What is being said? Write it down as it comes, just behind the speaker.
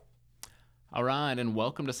All right, and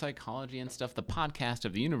welcome to Psychology and Stuff, the podcast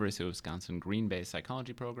of the University of Wisconsin Green Bay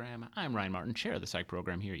Psychology Program. I'm Ryan Martin, chair of the Psych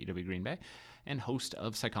program here at UW Green Bay, and host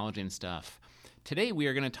of Psychology and Stuff. Today we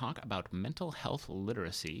are going to talk about mental health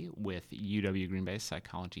literacy with UW Green Bay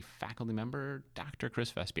psychology faculty member, Dr.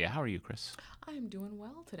 Chris Vespia. How are you, Chris? I'm doing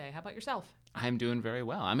well today. How about yourself? I'm doing very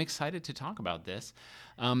well. I'm excited to talk about this.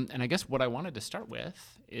 And I guess what I wanted to start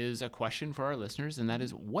with is a question for our listeners, and that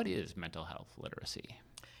is, what is mental health literacy?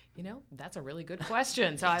 You know, that's a really good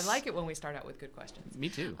question. So I like it when we start out with good questions. Me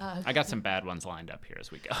too. I got some bad ones lined up here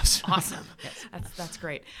as we go. So. Awesome. That's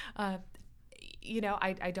great. I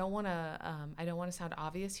don't want to sound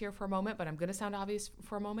obvious here for a moment, but I'm going to sound obvious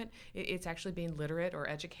for a moment. It's actually being literate or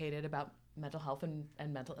educated about mental health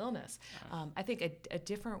and mental illness. I think a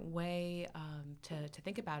different way to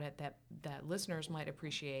think about it that listeners might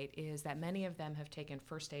appreciate is that many of them have taken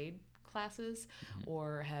first aid classes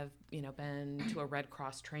or have been to a Red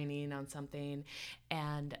Cross training on something,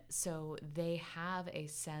 and so they have a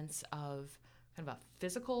sense of kind of a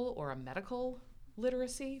physical or a medical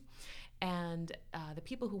literacy. And the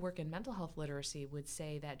people who work in mental health literacy would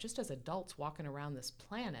say that just as adults walking around this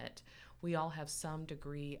planet, we all have some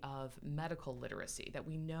degree of medical literacy, that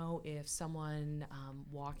we know if someone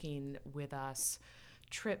walking with us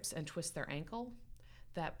trips and twists their ankle,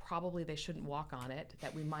 that probably they shouldn't walk on it,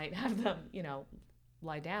 that we might have them,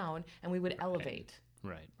 lie down, and we would elevate.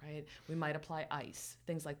 Right. We might apply ice,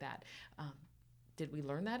 things like that. Did we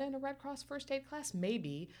learn that in a Red Cross first aid class?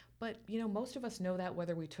 Maybe, but most of us know that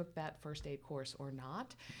whether we took that first aid course or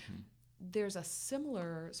not. Mm-hmm. There's a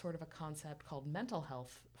similar sort of a concept called mental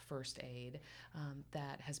health first aid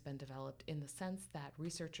that has been developed in the sense that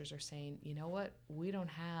researchers are saying, you know what, we don't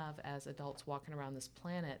have as adults walking around this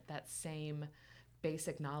planet that same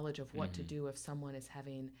basic knowledge of what to do if someone is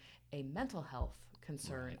having a mental health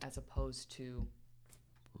concern as opposed to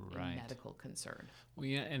a medical concern. Well,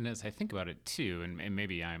 yeah, and as I think about it too, and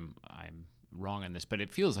maybe I'm wrong on this, but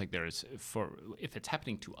it feels like if it's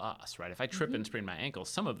happening to us, right? If I trip and sprain my ankle,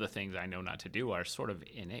 some of the things I know not to do are sort of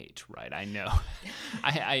innate, right? I know,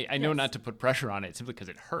 I know not to put pressure on it simply because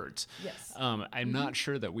it hurts. Yes. I'm not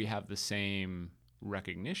sure that we have the same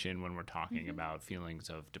recognition when we're talking about feelings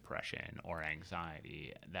of depression or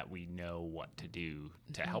anxiety, that we know what to do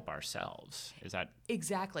to help ourselves. Is that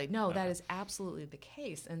exactly? No, that is absolutely the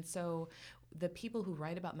case. And so the people who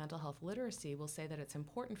write about mental health literacy will say that it's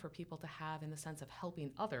important for people to have in the sense of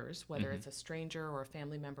helping others, whether it's a stranger or a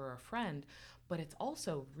family member or a friend, but it's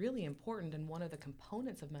also really important, and one of the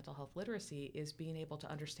components of mental health literacy is being able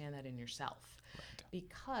to understand that in yourself. Right.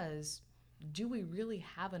 Because do we really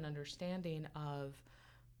have an understanding of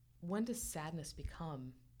when does sadness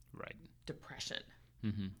become depression?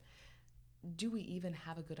 Mm-hmm. Do we even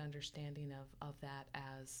have a good understanding of that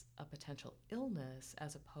as a potential illness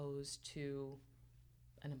as opposed to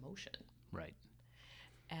an emotion? Right.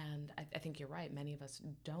 And I think you're right. Many of us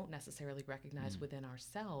don't necessarily recognize within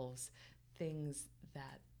ourselves things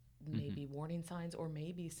that may be warning signs or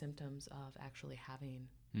may be symptoms of actually having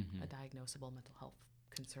a diagnosable mental health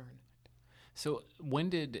concern. So when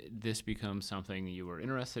did this become something you were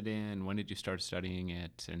interested in? When did you start studying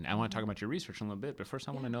it? And I want to talk about your research in a little bit, but first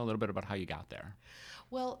I want to know a little bit about how you got there.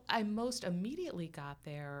 Well, I most immediately got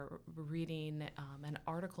there reading an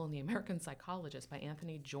article in the American Psychologist by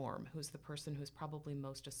Anthony Jorm, who's the person who's probably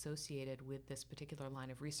most associated with this particular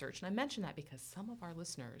line of research. And I mention that because some of our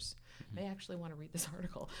listeners may actually want to read this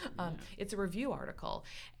article. It's a review article,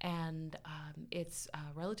 and it's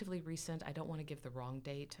relatively recent. I don't want to give the wrong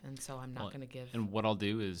date, and so I'm not going to give. And what I'll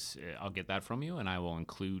do is I'll get that from you, and I will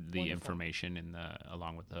include the Wonderful. Information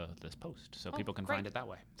along with this post, so people can find it that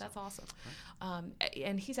way. That's awesome.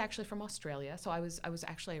 And he's actually from Australia, so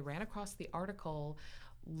I ran across the article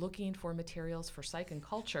looking for materials for psych and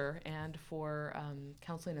culture and for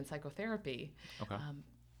counseling and psychotherapy. Okay.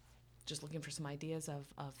 Just looking for some ideas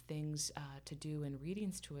of things to do and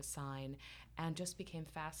readings to assign, and just became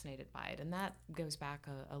fascinated by it. And that goes back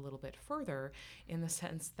a little bit further in the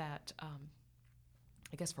sense that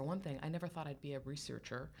I guess for one thing, I never thought I'd be a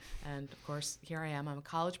researcher. And of course, here I am. I'm a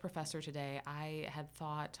college professor today. I had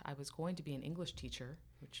thought I was going to be an English teacher,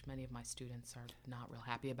 which many of my students are not real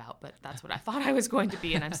happy about, but that's what I thought I was going to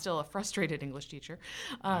be, and I'm still a frustrated English teacher.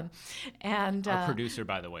 And our producer,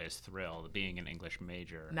 by the way, is thrilled being an English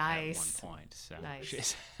major at one point. So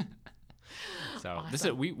nice. So awesome. This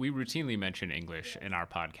is we routinely mention English in our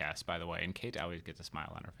podcast, by the way, and Kate always gets a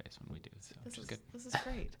smile on her face when we do. So this is good. This is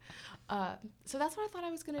great. So that's what I thought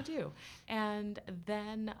I was going to do, and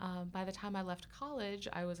then by the time I left college,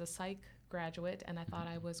 I was a psych graduate, and I thought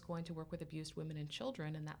I was going to work with abused women and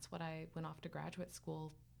children, and that's what I went off to graduate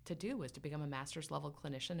school to do was to become a master's level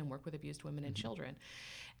clinician and work with abused women and children.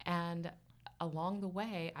 And along the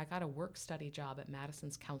way, I got a work-study job at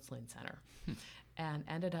Madison's Counseling Center and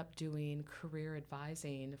ended up doing career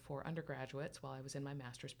advising for undergraduates while I was in my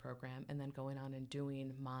master's program, and then going on and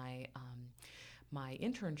doing my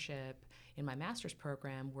internship in my master's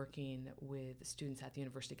program working with students at the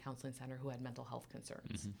University Counseling Center who had mental health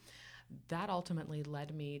concerns. That ultimately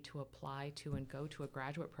led me to apply to and go to a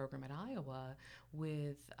graduate program at Iowa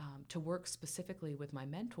to work specifically with my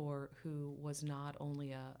mentor, who was not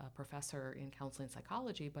only a professor in counseling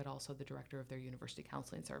psychology, but also the director of their university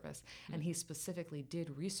counseling service. And he specifically did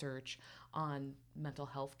research on mental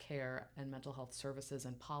health care and mental health services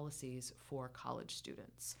and policies for college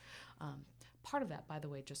students. Part of that, by the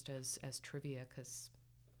way, just as trivia, because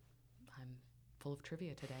I'm full of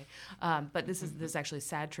trivia today, but this is actually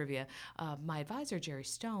sad trivia. My advisor, Jerry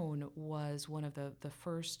Stone, was one of the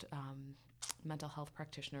first mental health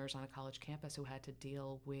practitioners on a college campus who had to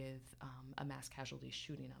deal with a mass casualty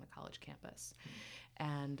shooting on a college campus.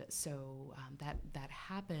 And so that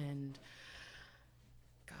happened,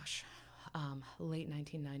 late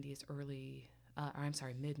 1990s,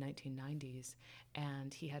 mid 1990s,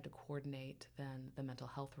 and he had to coordinate then the mental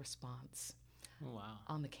health response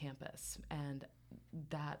on the campus. And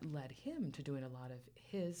that led him to doing a lot of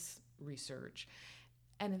his research.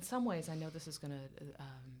 And in some ways, I know this is going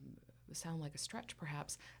to sound like a stretch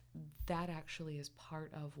perhaps, that actually is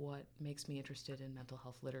part of what makes me interested in mental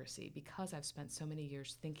health literacy, because I've spent so many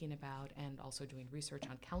years thinking about and also doing research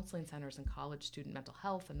on counseling centers and college student mental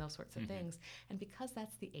health and those sorts of things. And because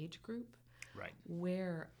that's the age group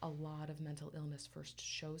where a lot of mental illness first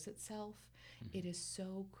shows itself, it is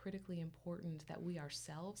so critically important that we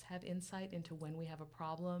ourselves have insight into when we have a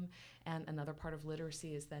problem. And another part of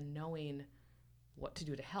literacy is then knowing what to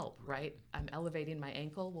do to help, right? I'm elevating my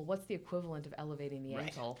ankle. Well, what's the equivalent of elevating the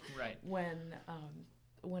ankle when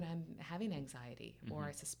I'm having anxiety, or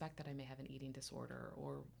I suspect that I may have an eating disorder,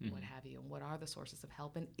 or what have you? And what are the sources of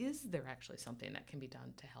help? And is there actually something that can be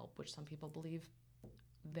done to help, which some people believe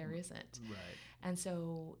there isn't. And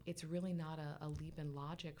so it's really not a leap in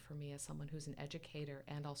logic for me, as someone who's an educator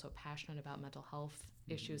and also passionate about mental health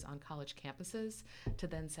issues on college campuses, to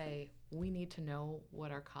then say, we need to know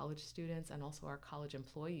what our college students and also our college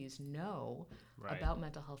employees know about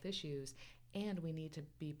mental health issues, and we need to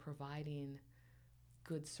be providing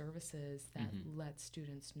good services that let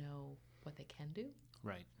students know what they can do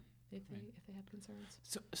if they have concerns.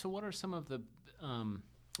 So what are some of the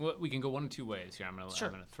well, we can go one of two ways here. I'm going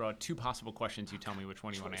to throw out two possible questions. You tell me which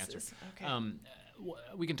one you want to answer. Okay.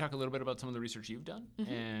 We can talk a little bit about some of the research you've done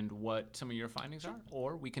and what some of your findings are,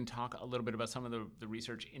 or we can talk a little bit about some of the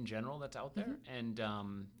research in general that's out there, and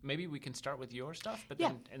maybe we can start with your stuff, but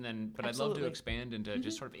I'd love to expand into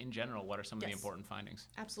just sort of in general, what are some of the important findings?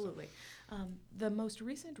 Absolutely. The most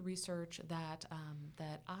recent research that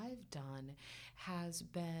I've done has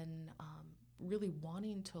been really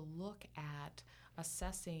wanting to look at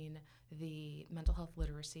assessing the mental health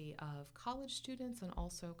literacy of college students and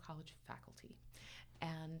also college faculty.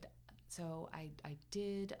 And so I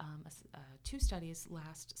did two studies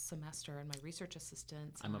last semester, and my research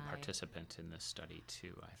assistants. I'm a participant in this study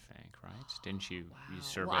too, I think, right? Didn't you? Wow. You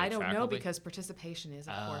surveyed well, I don't faculty? know, because participation is,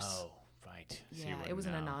 of course. Oh, right. Yeah, it was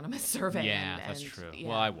an anonymous survey. Yeah, that's true. Yeah.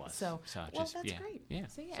 Well, I was. So that's great. Yeah.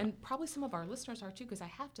 So and probably some of our listeners are too, because I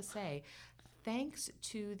have to say, thanks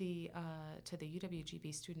to the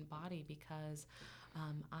UWGB student body, because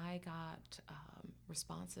I got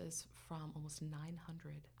responses from almost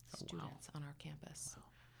 900 students on our campus. Wow.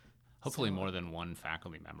 Hopefully more than one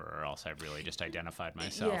faculty member, or else I've really just identified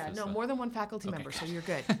myself. More than one faculty member, so you're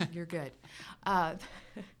good. You're good.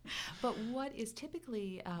 But what is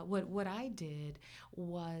typically, what I did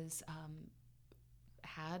was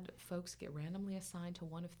had folks get randomly assigned to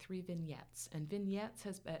one of 3 vignettes, and vignettes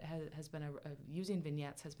using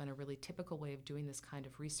vignettes has been a really typical way of doing this kind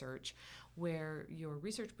of research, where your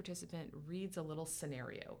research participant reads a little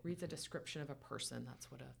scenario, reads a description of a person.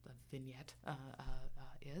 That's what a vignette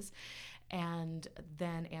is, and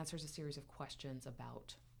then answers a series of questions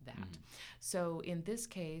about that. So in this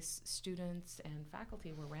case, students and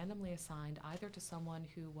faculty were randomly assigned either to someone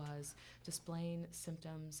who was displaying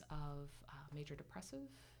symptoms of major depressive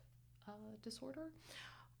disorder,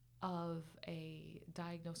 of a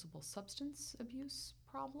diagnosable substance abuse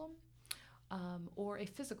problem, or a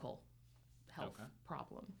physical health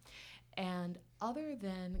problem. And other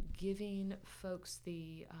than giving folks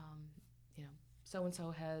the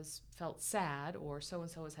so-and-so has felt sad, or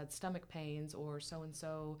so-and-so has had stomach pains, or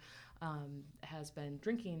so-and-so has been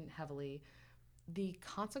drinking heavily, the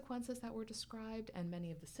consequences that were described and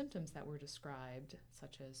many of the symptoms that were described,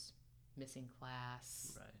 such as missing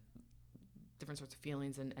class, Right. different sorts of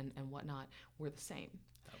feelings and whatnot, were the same.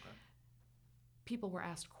 Okay. People were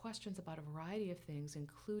asked questions about a variety of things,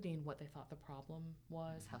 including what they thought the problem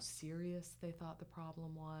was, how serious they thought the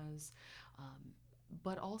problem was,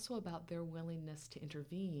 but also about their willingness to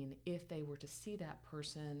intervene if they were to see that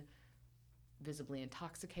person visibly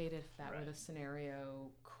intoxicated, if that were the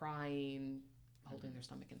scenario, crying, holding their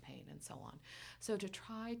stomach in pain, and so on. So to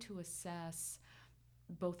try to assess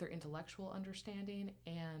both their intellectual understanding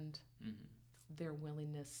and their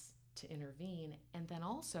willingness to intervene, and then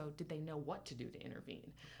also, did they know what to do to intervene?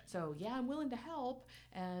 Right. So, yeah, I'm willing to help,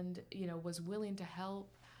 and, was willing to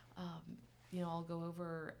help, I'll go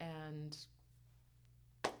over and,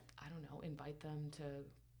 I don't know, invite them to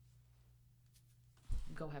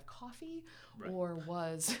go have coffee, right. Or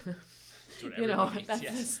was,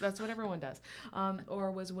 that's what everyone does,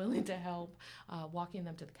 or was willing to help walking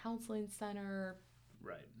them to the counseling center,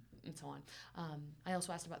 right, and so on. I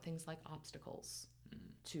also asked about things like obstacles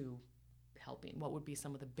to helping. What would be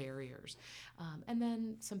some of the barriers? And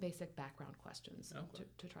then some basic background questions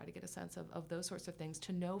to try to get a sense of those sorts of things.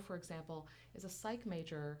 To know, for example, is a psych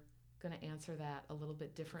major going to answer that a little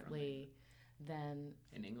bit differently than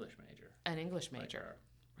an English major? An English major,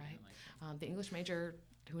 right? The English major,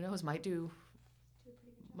 who knows, might do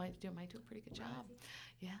a pretty good job.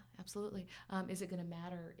 Yeah, absolutely. Is it going to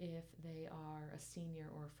matter if they are a senior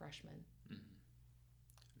or a freshman?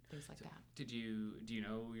 Things like that. Do you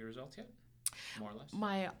know your results yet? More or less?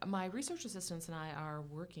 My research assistants and I are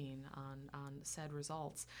working on said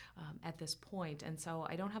results at this point, and so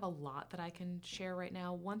I don't have a lot that I can share right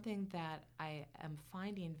now. One thing that I am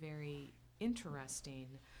finding very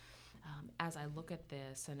interesting as I look at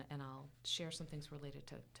this, and I'll share some things related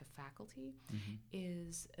to faculty,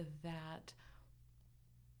 is that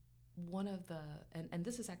one of the, and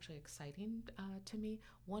this is actually exciting to me,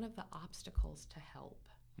 one of the obstacles to help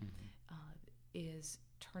is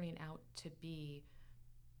turning out to be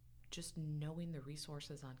just knowing the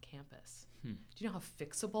resources on campus. Do you know how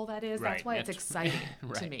fixable that is? Right. That's why it's exciting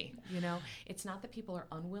right. to me. It's not that people are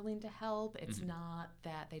unwilling to help. It's not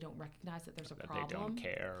that they don't recognize that there's a problem. That they don't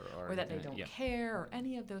care. Or that they don't care, or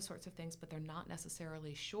any of those sorts of things, but they're not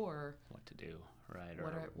necessarily sure what to do, right?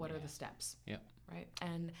 What are the steps? Yeah. Right?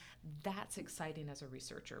 And that's exciting as a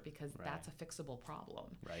researcher, because that's a fixable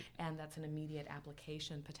problem. Right. And that's an immediate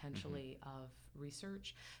application, potentially, of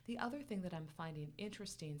research. The other thing that I'm finding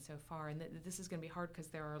interesting so far, and this is going to be hard because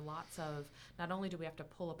there are lots of, not only do we have to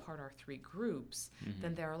pull apart our three groups,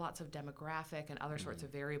 then there are lots of demographic and other sorts of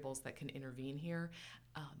variables that can intervene here.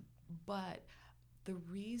 But the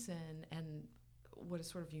reason, and what is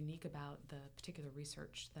sort of unique about the particular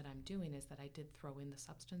research that I'm doing, is that I did throw in the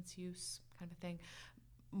substance use kind of thing.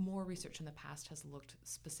 More research in the past has looked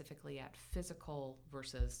specifically at physical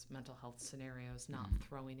versus mental health scenarios, not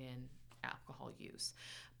throwing in alcohol use.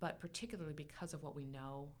 But particularly because of what we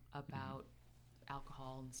know about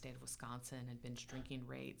alcohol in the state of Wisconsin and binge drinking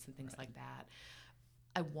rates and things like that,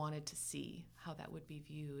 I wanted to see how that would be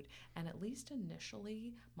viewed. And at least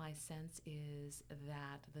initially, my sense is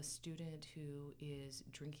that the student who is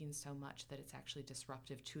drinking so much that it's actually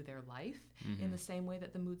disruptive to their life, in the same way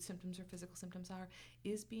that the mood symptoms or physical symptoms are,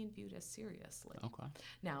 is being viewed as seriously. Okay.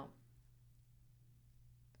 Now,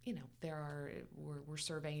 we're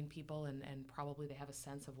surveying people, and probably they have a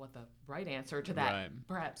sense of what the right answer to that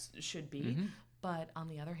perhaps should be. But on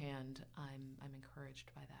the other hand, I'm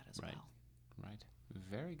encouraged by that as well. Right.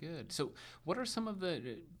 Very good. So what are some of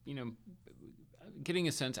the, getting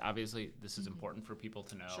a sense, obviously this is important for people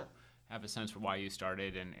to know, have a sense for why you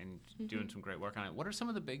started and doing some great work on it. What are some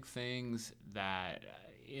of the big things that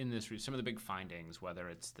in this, some of the big findings, whether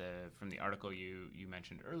it's from the article you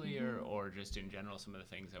mentioned earlier or just in general, some of the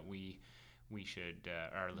things that we should,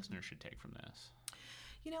 our listeners should take from this?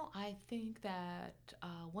 I think that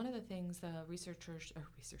one of the things the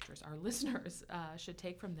our listeners should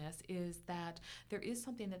take from this is that there is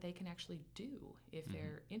something that they can actually do if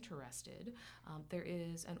they're interested. There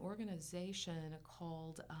is an organization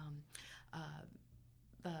called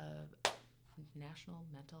the National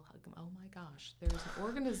Mental Health. Oh my gosh, there's an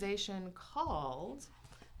organization called.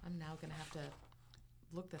 I'm now going to have to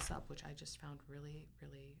look this up, which I just found really,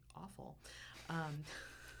 really awful.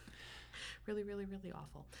 Really, really, really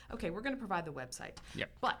awful. Okay, we're going to provide the website. Yep.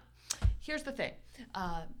 But here's the thing.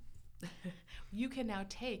 You can now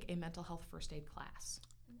take a mental health first aid class.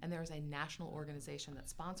 And there's a national organization that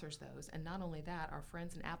sponsors those. And not only that, our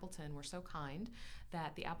friends in Appleton were so kind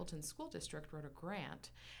that the Appleton School District wrote a grant,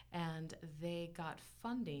 and they got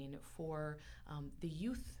funding for the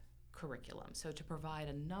youth curriculum. So to provide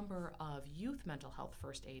a number of youth mental health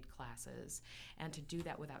first aid classes and to do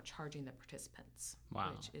that without charging the participants,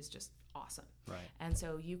 Wow. which is just awesome. Right. And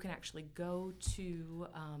so you can actually go to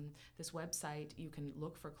this website, you can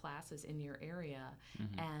look for classes in your area,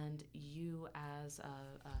 and you as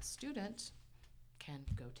a student can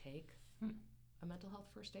go take a mental health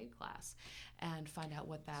first aid class and find out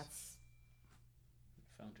what that's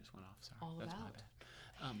Phone just went off. Sorry. all That's my about.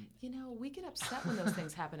 bad. We get upset when those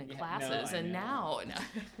things happen in Yeah, classes, no, I and know.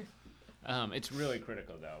 now It's really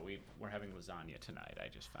critical, though. We're having lasagna tonight. I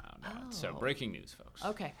just found out. So Oh. breaking news, folks.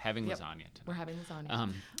 Okay. Having Yep. lasagna tonight. we're having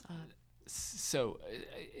lasagna. So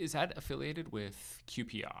is that affiliated with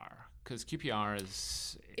QPR? Because QPR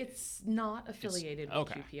is It's not affiliated with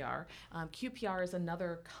okay. QPR. QPR is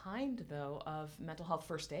another kind, though, of mental health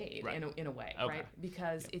first aid Right. in a way, Okay. right?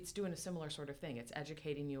 Because it's doing a similar sort of thing. It's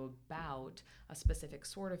educating you about a specific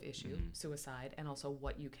sort of issue, suicide, and also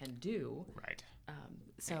what you can do. right.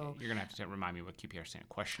 So You're gonna have to remind me what QPR stands.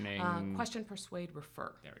 Questioning. question, persuade,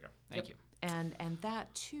 refer. There we go. Thank you. And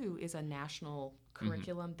that too is a national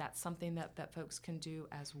curriculum. That's something that folks can do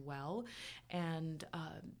as well. And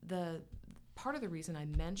the part of the reason I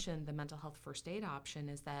mentioned the mental health first aid option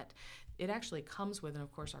is that it actually comes with, and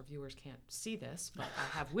of course our viewers can't see this, but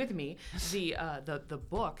I have with me the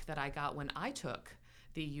book that I got when I took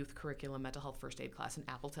the youth curriculum mental health first aid class in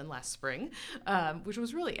Appleton last spring, which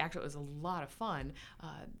was really, actually, it was a lot of fun.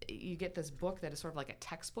 You get this book that is sort of like a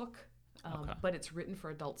textbook, Okay. but it's written for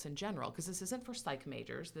adults in general, because this isn't for psych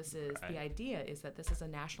majors. This is, Right. the idea is that this is a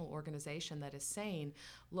national organization that is saying,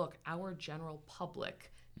 look, our general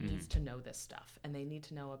public needs to know this stuff, and they need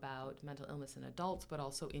to know about mental illness in adults, but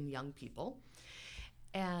also in young people.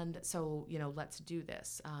 And so, let's do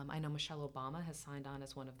this. I know Michelle Obama has signed on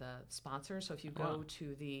as one of the sponsors. So if you go Wow.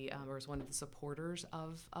 to or as one of the supporters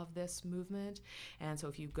of this movement, and so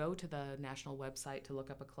if you go to the national website to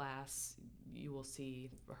look up a class, you will see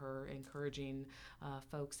her encouraging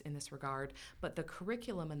folks in this regard. But the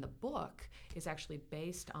curriculum in the book is actually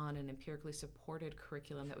based on an empirically supported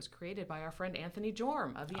curriculum that was created by our friend Anthony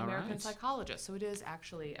Jorm of the All American right. Psychologist. So it is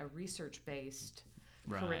actually a research-based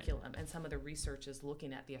Right. curriculum, and some of the research is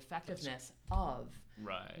looking at the effectiveness of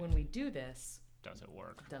Right. when we do this, Does it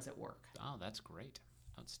work? does it work? Oh, that's great.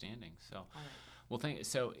 Outstanding. So, All right. well,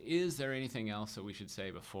 so is there anything else that we should say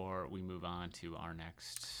before we move on to our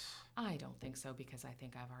next? I don't think so, because I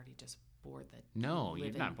think I've already just bored the No, you're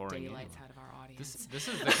living not boring daylights anyone. out of our audience. This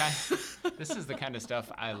is the kind this is the kind of stuff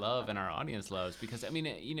I love and our audience loves, because I mean,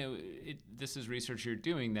 this is research you're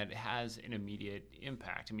doing that has an immediate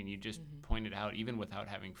impact. I mean, you just pointed out, even without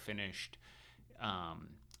having finished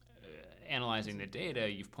analyzing the data,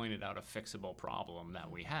 you've pointed out a fixable problem that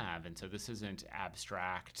we have. And so this isn't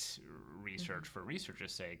abstract research for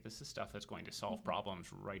research's sake. This is stuff that's going to solve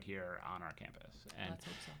problems right here on our campus. And Let's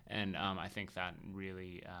hope so. and I think that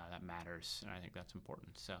really that matters, and I think that's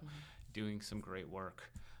important. So doing some great work.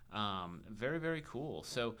 Very, very cool.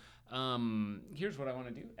 So here's what I want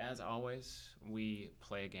to do. As always, we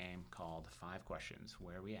play a game called 5 Questions,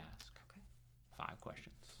 where we ask 5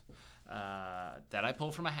 questions that I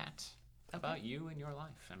pull from a hat about you and your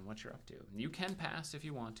life and what you're up to. You can pass if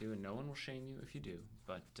you want to, and no one will shame you if you do.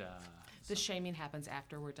 But The shaming happens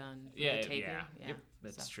after we're done with yeah, the taping. yep,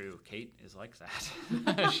 that's So- true. Kate is like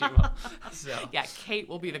that. She will. So. Yeah, Kate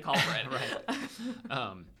will be the culprit.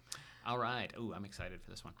 Right. All right. Ooh, I'm excited for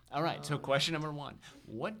this one. All right. So question number 1.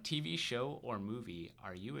 What TV show or movie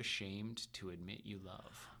are you ashamed to admit you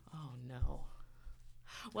love? Oh, no.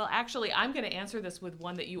 Well, actually, I'm going to answer this with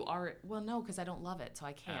one that you are. Well, no, because I don't love it, so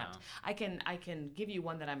I can't. Oh. I can give you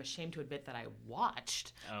one that I'm ashamed to admit that I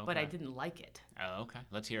watched, but I Okay. didn't like it. Oh, okay.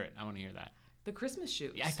 Let's hear it. I want to hear that. The Christmas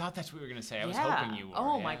Shoes. Yeah, I thought that's what we were going to say. I was hoping you were.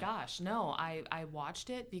 Oh my yeah. gosh, no! I watched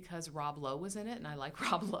it because Rob Lowe was in it, and I like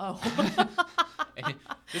Rob Lowe.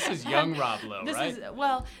 This is young Rob Lowe, This right? is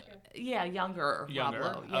yeah, younger Younger.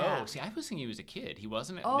 Rob Lowe. Yeah. Oh, see, I was thinking he was a kid. He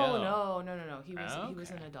wasn't. Oh no. no! He was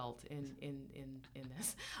an Okay. adult in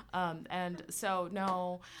this, and so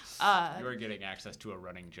no. You were getting access to a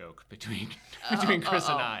running joke between Chris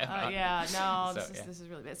and I. Yeah, no, So, this is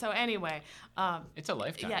really bad. So anyway, It's a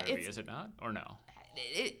Lifetime yeah, movie, it's- is it not? Or no?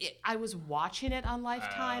 I was watching it on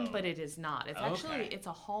Lifetime, but it is not. It's actually Okay. it's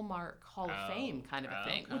a Hallmark Hall of Fame kind of a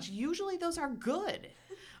thing, okay. which usually those are good.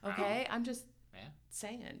 Okay, I'm just Yeah.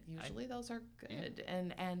 saying. Usually those are good.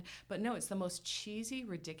 But no, it's the most cheesy,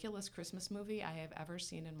 ridiculous Christmas movie I have ever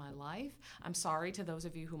seen in my life. I'm sorry to those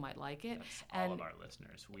of you who might like it. That's all of our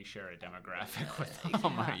listeners. We share a demographic with them.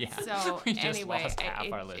 So we just anyway, lost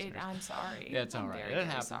half our listeners. I'm sorry. That's all right. Very, it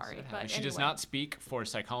happens. Sorry. It But happens. She anyway. does not speak for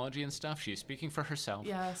Psychology and Stuff. She's speaking for herself.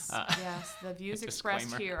 Yes. The views expressed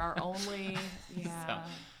Disclaimer. here are only. Yeah. So,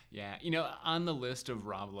 yeah, on the list of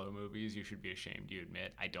Rob Lowe movies, you should be ashamed you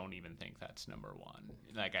admit, I don't even think that's number one.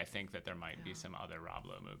 Like, I think that there might be some other Rob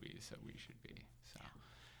Lowe movies that we should be. So,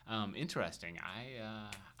 interesting.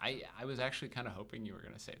 I was actually kind of hoping you were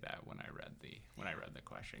going to say that when I read the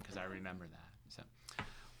question, because I remember that. So,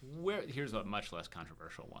 here's a much less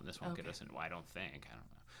controversial one. This won't get us into. I don't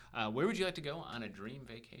know. Where would you like to go on a dream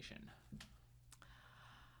vacation?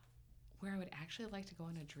 Where I would actually like to go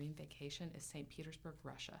on a dream vacation is St. Petersburg,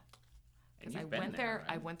 Russia. Because I went there.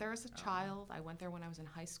 Right? I went there as a child. I went there when I was in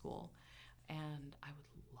high school, and I would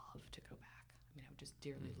love to go back. I mean, I would just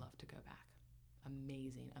dearly love to go back.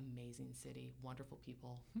 Amazing, amazing city. Wonderful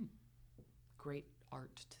people. Great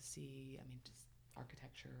art to see. I mean, just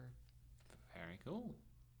architecture. Very cool.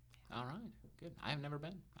 All right, good. I have never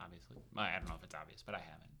been, obviously. I don't know if it's obvious, but I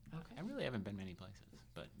haven't. Okay. I really haven't been many places,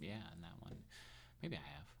 but yeah, in that one, maybe I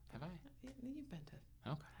have. Have I? You've been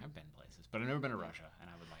to. Okay, I've been places, but I've never been to Russia, and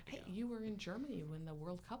I would like to go. You were in Germany when the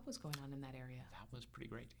World Cup was going on in that area. That was pretty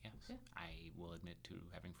great, yes. Yeah. I will admit to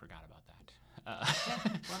having forgot about that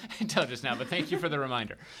until just now, but thank you for the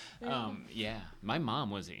reminder. My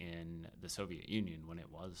mom was in the Soviet Union when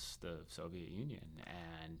it was the Soviet Union,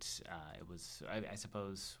 and it was, I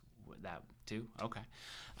suppose, that too. Okay.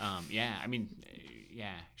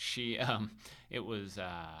 She,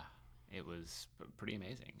 it was pretty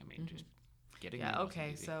amazing. I mean, just getting there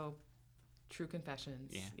wasn't easy. So true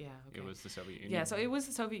confessions. Yeah. Okay. It was the Soviet Union. Yeah, so it was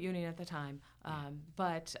the Soviet Union at the time.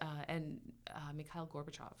 But Mikhail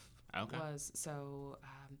Gorbachev was so.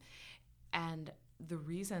 And the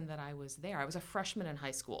reason that I was there, I was a freshman in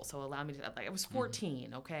high school, so allow me to. I was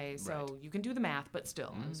 14. Okay, so you can do the math, but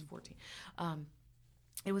still, I was 14.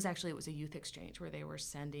 It was a youth exchange where they were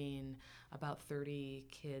sending about 30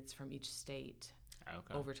 kids from each state.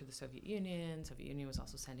 Over to the Soviet Union. Soviet Union was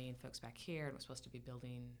also sending folks back here and was supposed to be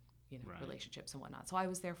building, relationships and whatnot. So I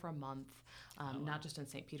was there for a month, not just in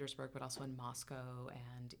St. Petersburg, but also in Moscow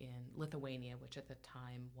and in Lithuania, which at the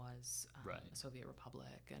time was a Soviet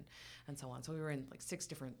republic, and so on. So we were in like 6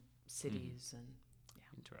 different cities, and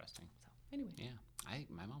Interesting. So anyway. Yeah,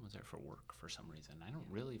 my mom was there for work for some reason. I don't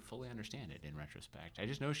really fully understand it in retrospect. I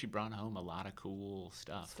just know she brought home a lot of cool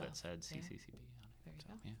stuff that said CCCB on it. There you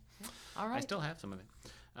go. Yeah. All right. I still have some of it.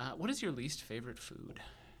 What is your least favorite food?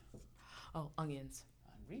 Oh, onions.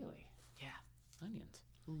 Really? Yeah. Onions.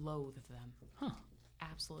 Loathe them. Huh.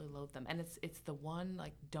 Absolutely loathe them. And it's the one,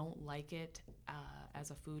 don't like it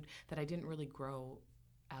as a food that I didn't really grow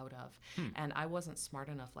out of. And I wasn't smart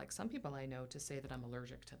enough, like some people I know, to say that I'm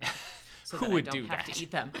allergic to them. So Who that would I don't do have that? to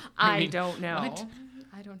eat them. I mean, don't know. what?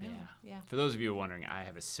 I don't know. Yeah. For those of you who are wondering, I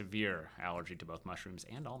have a severe allergy to both mushrooms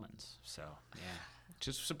and almonds. So,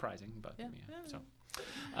 just surprising, but so.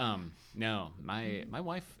 No, my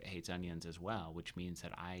wife hates onions as well, which means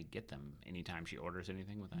that I get them anytime she orders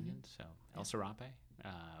anything with onions. So El Serape,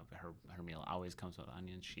 her meal always comes with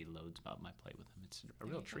onions. She loads up my plate with them. It's a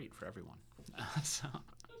real treat for everyone.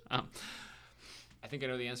 I think I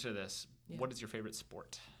know the answer to this. Yeah. What is your favorite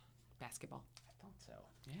sport? Basketball. I thought so.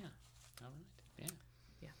 Yeah. All right.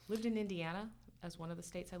 Yeah. Lived in Indiana as one of the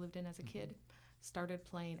states I lived in as a kid. Started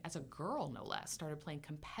playing, as a girl no less,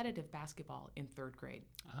 competitive basketball in 3rd grade.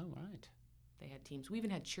 Oh, right. They had teams. We even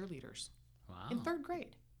had cheerleaders. Wow. In 3rd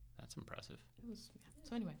grade. That's impressive. It was,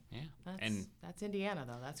 so anyway. Yeah. That's Indiana,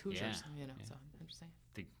 though. That's Hoosiers, Yeah. so I'm just saying.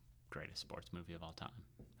 The greatest sports movie of all time,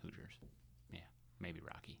 Hoosiers. Yeah. Maybe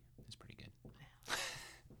Rocky. It's pretty good.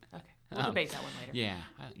 Okay. We'll debate that one later. Yeah.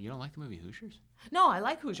 You don't like the movie Hoosiers? No, I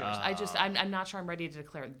like Hoosiers. I'm not sure I'm ready to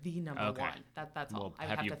declare the number one. That's all. I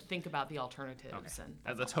have to think about the alternatives. Okay.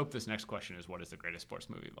 And let's hope this next question is, what is the greatest sports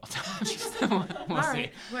movie of all time? we'll all see.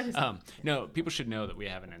 right. What is No, people should know that we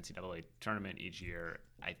have an NCAA tournament each year.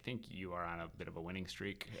 I think you are on a bit of a winning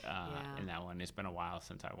streak in that one. It's been a while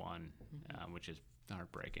since I won, which is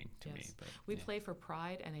heartbreaking to me. But, we play for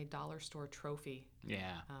pride and a dollar store trophy.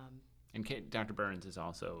 Yeah. And Dr. Burns is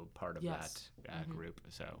also part of that group,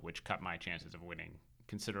 which cut my chances of winning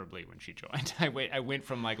considerably when she joined. I went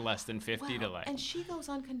from less than 50 to And she goes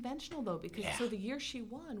unconventional though, because so the year she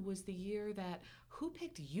won was the year that who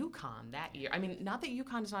picked UConn that year? I mean, not that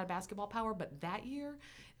UConn is not a basketball power, but that year,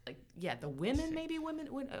 the women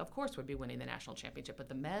would of course would be winning the national championship, but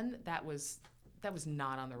the men that was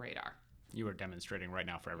not on the radar. You are demonstrating right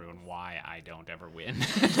now for everyone why I don't ever win the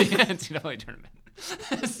NCAA tournament.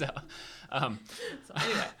 So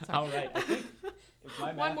anyway, all right. I think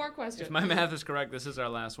one more question. If my math is correct, this is our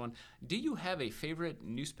last one. Do you have a favorite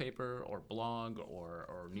newspaper or blog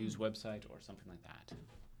or news website or something like that?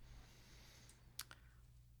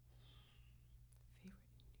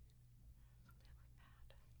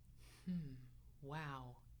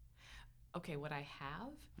 Wow. Okay, what I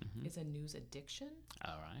have is a news addiction.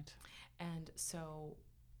 All right. And so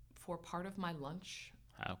for part of my lunch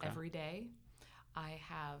every day, I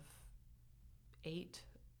have 8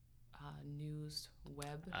 news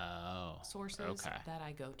web sources that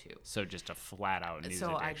I go to. So just a flat out news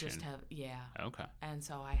so addiction. I just have, Okay. And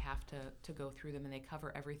so I have to go through them, and they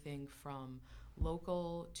cover everything from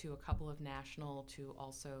local to a couple of national to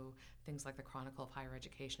also things like the Chronicle of Higher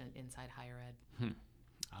Education and Inside Higher Ed.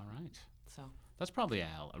 All right. So that's probably a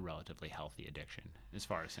relatively healthy addiction as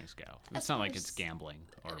far as things go. It's not like it's gambling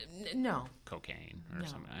or no cocaine or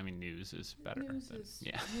something. I mean, news is better.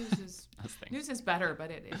 News is better,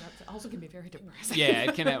 but it also can be very depressing. Yeah,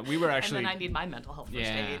 it can. We were actually. And then I need my mental health first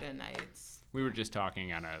aid, and we were just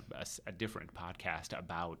talking on a different podcast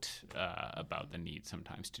about the need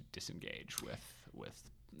sometimes to disengage with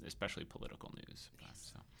especially political news.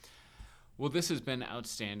 Yes. So. Well, this has been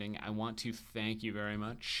outstanding. I want to thank you very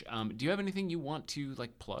much. Do you have anything you want to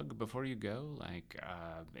plug before you go?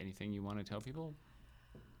 Anything you want to tell people?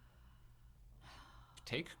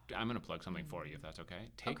 I'm going to plug something for you if that's okay.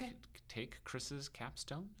 Take Chris's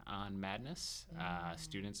capstone on Madness.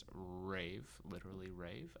 Students literally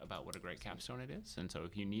rave about what a great capstone it is. And so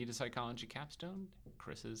if you need a psychology capstone,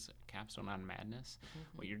 Chris's capstone on Madness.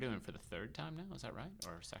 What you're doing for the 3rd time now, is that right?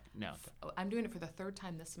 Or second? No. I'm doing it for the 3rd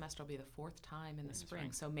time this semester. It'll be the 4th time in the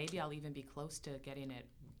spring. So maybe I'll even be close to getting it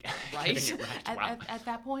right, at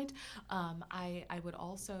that point. I would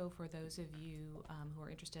also, for those of you who are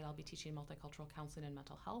interested, I'll be teaching multicultural counseling and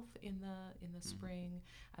mental health in the spring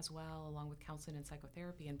as well, along with counseling and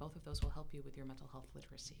psychotherapy, and both of those will help you with your mental health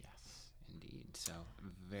literacy. Yes, indeed. So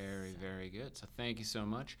very good. So thank you so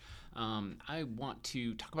much. I want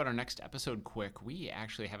to talk about our next episode quick. We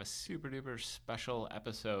actually have a super duper special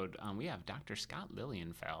episode. We have Dr. Scott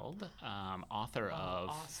Lilienfeld, author of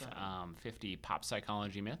awesome. 50 Pop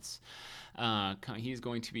Psychology Myths. He's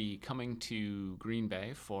going to be coming to Green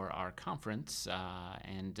Bay for our conference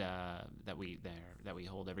that we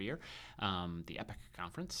hold every year, the EPIC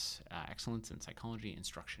Conference, Excellence in Psychology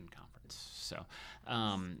Instruction Conference. So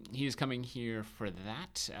he is coming here for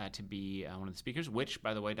that to be one of the speakers, which,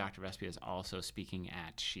 by the way, Dr. Vespia is also speaking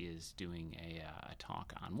at. She is doing a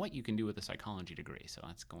talk on what you can do with a psychology degree, so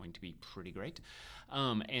that's going to be pretty great.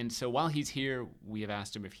 And so while he's here, we have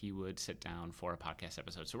asked him if he would sit down for a podcast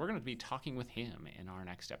episode. So we're going to be talking with him in our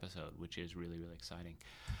next episode, which is really, really exciting.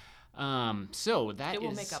 So that it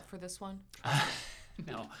will make up for this one.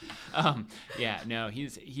 No, he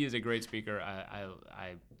is a great speaker.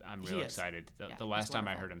 I'm really excited. The last time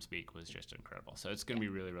I heard him speak was just incredible. So it's going to be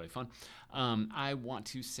really, really fun. I want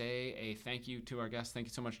to say a thank you to our guests. Thank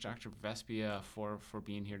you so much, Dr. Vespia, for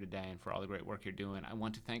being here today and for all the great work you're doing. I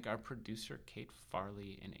want to thank our producer, Kate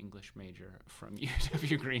Farley, an English major from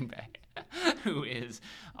UW Green Bay, who is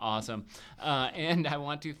awesome. And I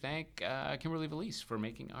want to thank Kimberly Valise for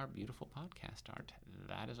making our beautiful podcast art.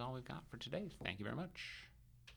 That is all we've got for today. Thank you very much.